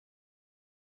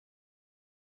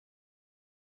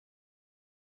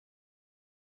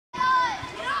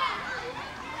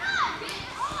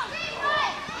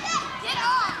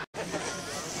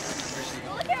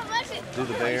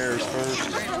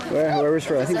Well, whoever's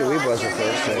first. I think the Weeblos are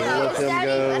first. So we'll let them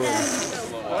go.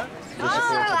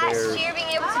 Last year being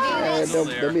able to do this.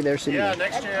 They'll be there soon. Yeah,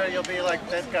 next year you'll be like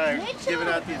that guy giving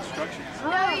out the instructions.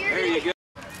 No, you're there you go.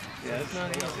 Yeah, it's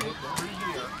not easy.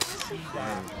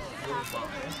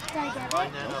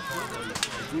 Line that up.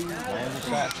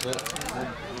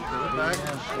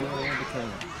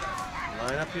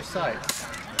 Line up your sights.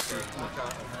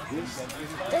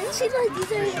 Doesn't seem like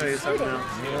these are show you something else.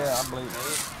 Yeah, I believe it.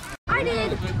 I did.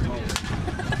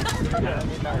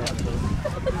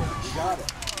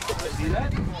 See that?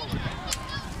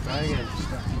 Try again.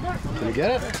 Can you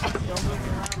get it?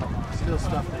 Still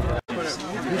stuff.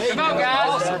 Come on,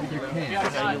 guys.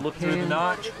 You look through the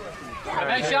notch.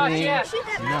 Nice shot, yes.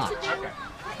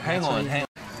 Hang on.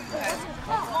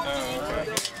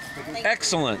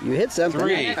 Excellent. You hit something.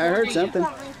 3. I heard something.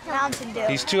 Mountain Dew.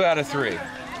 He's 2 out of 3.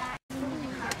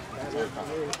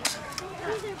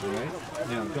 Alright.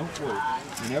 Now, don't float.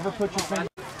 You never put your finger.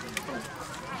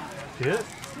 Hit it?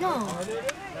 No.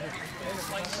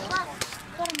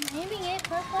 But I'm aiming it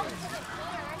perfect.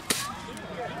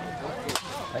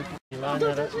 You line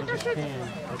that up with your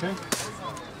hand. Okay?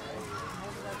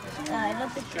 I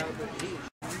don't think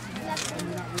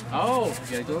Oh,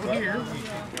 you gotta go over here.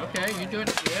 Okay, you're doing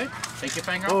it good. Take your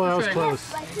finger Oh, that off was the trigger. close.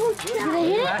 Did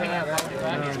I hit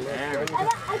it?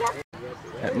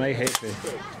 That may hit me.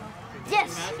 Yes.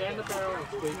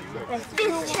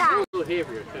 This shot. A little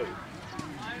heavier too.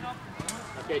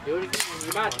 Okay, do it again.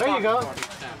 You're about to There you go.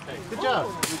 Good Good job.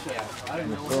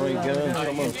 Before we go,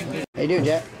 how you doing,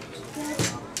 Jack?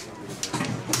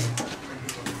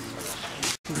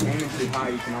 Aim it too high,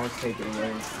 you can always take it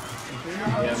away.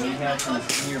 Yeah, we have some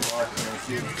senior bars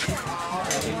here too.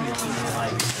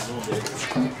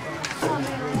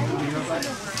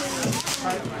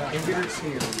 Embittered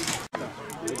here.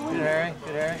 Good, Harry.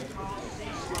 Good, Harry.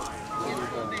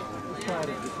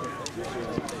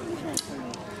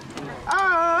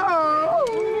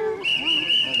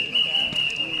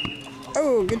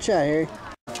 Oh, good shot, Harry.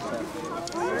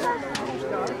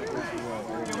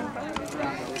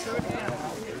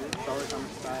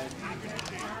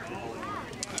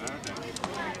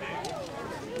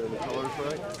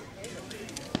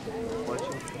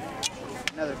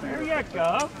 Another finger. There you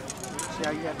go. See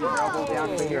how you have your elbow down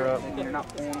and you're up. You're not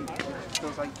pulling. It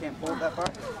feels like you can't pull it that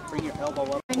far. Bring your elbow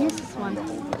up. I use this one.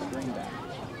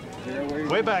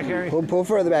 Way back, Harry. Pull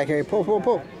further back, Harry. Pull.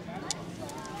 You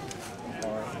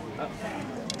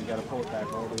gotta pull it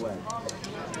back all the way.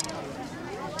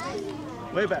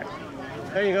 Way back.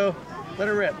 There you go. Let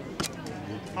it rip.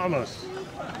 Almost.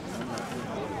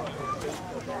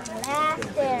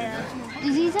 Last there.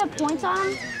 Does these have points on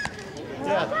them?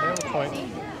 Yeah, they have a point.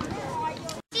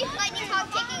 See Lightning Hawk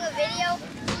taking a video?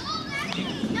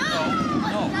 No!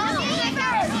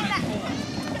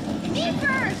 Me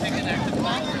first!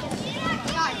 God,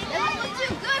 that doesn't look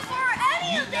too good for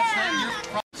any of them!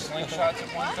 Slingshots at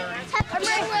 130. I'm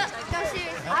ready to go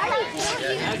serious.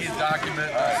 Yeah, he's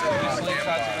documenting.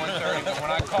 Slingshots at 130. But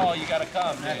when I call, you gotta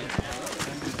come, dude.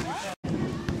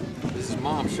 This is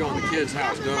Mom showing the kids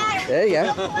how it's done. There you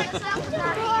go.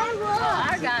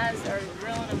 Our guys are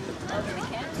grilling them over the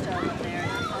campstove up there.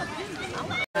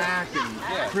 Back and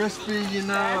crispy, you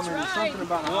know. I mean, there's something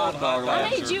about a hot dog. I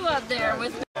need you up there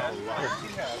with me. Eric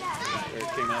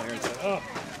came out here and said, oh,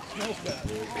 smells bad.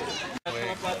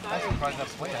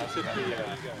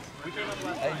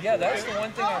 Yeah, that's the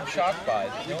one thing I'm shocked by.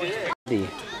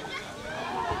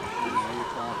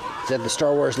 Is that the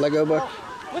Star Wars Lego book?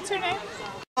 What's her name?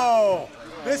 Oh,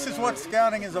 this is what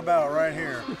scouting is about right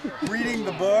here. Reading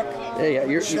the book, There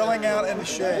you go. chilling out in the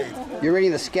shade. You're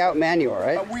reading the Scout Manual,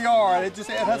 right? We are. It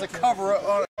has a cover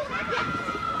on it.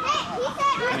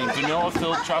 I mean, do you know if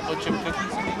they'll chocolate chip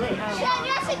cookies?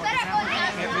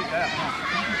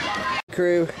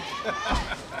 Crew.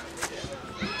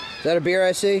 Is that a beer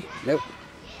I see? Nope.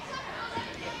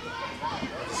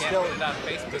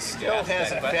 Still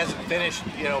hasn't finished,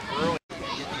 you know, brewing.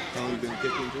 Only been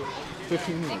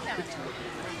 15 minutes.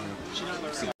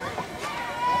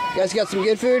 You guys got some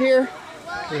good food here?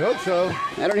 We hope so.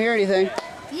 I don't hear anything.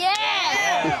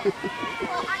 Yeah!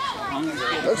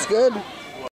 Looks good.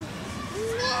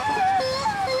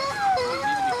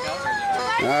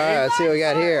 Alright, let's see what we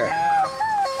got here.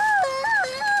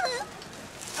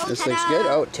 This looks good.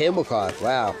 Oh, tablecloth.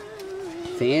 Wow.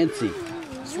 Fancy.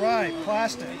 That's right,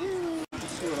 plastic.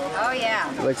 Oh, yeah.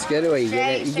 Looks good. What, you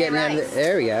getting out of the,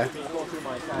 there we go.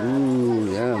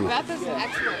 Ooh, yum. Beth is an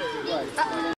expert.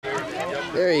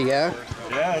 There you go.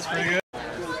 Yeah, that's pretty good.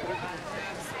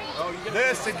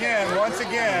 This again, once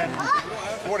again,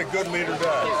 what a good leader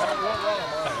does.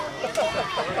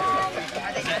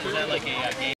 Is that like a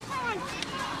game?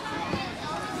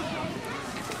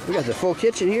 We got the full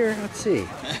kitchen here. Let's see.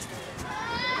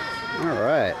 All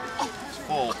right. It's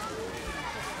full.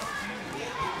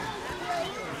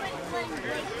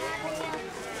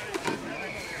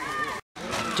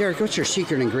 Derek, what's your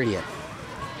secret ingredient?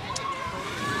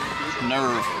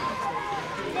 Nerve.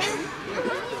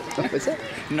 What's that?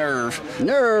 Nerve.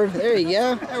 Nerve. There you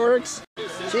go. That works.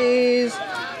 Cheese.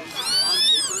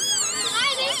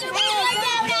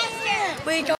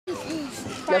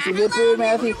 Got some good food,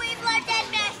 Matthew?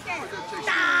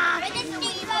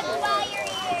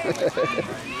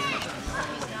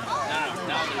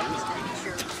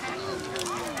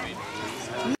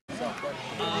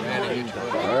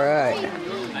 All right.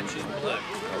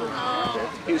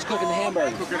 He was cooking the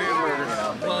hamburger.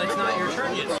 Well, it's not your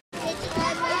turn yet.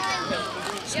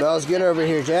 Smells good over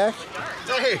here, Jack.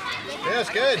 Hey, yeah, it's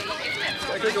good.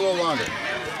 Gotta cook a little longer.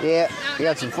 Yeah. You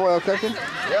got some foil cooking?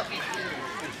 Yep.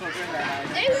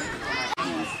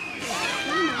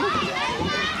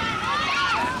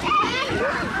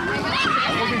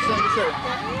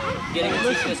 Getting a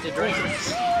two-fisted drink.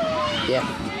 Yeah.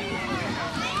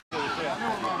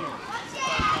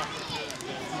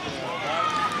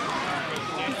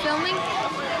 Filming?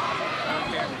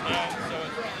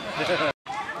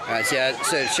 All right, so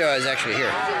the show is actually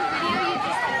here.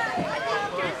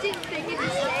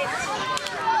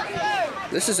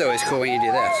 This is always cool when you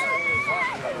do this.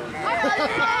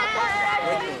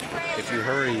 If you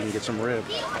hurry, you can get some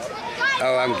ribs.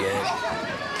 Oh, I'm good.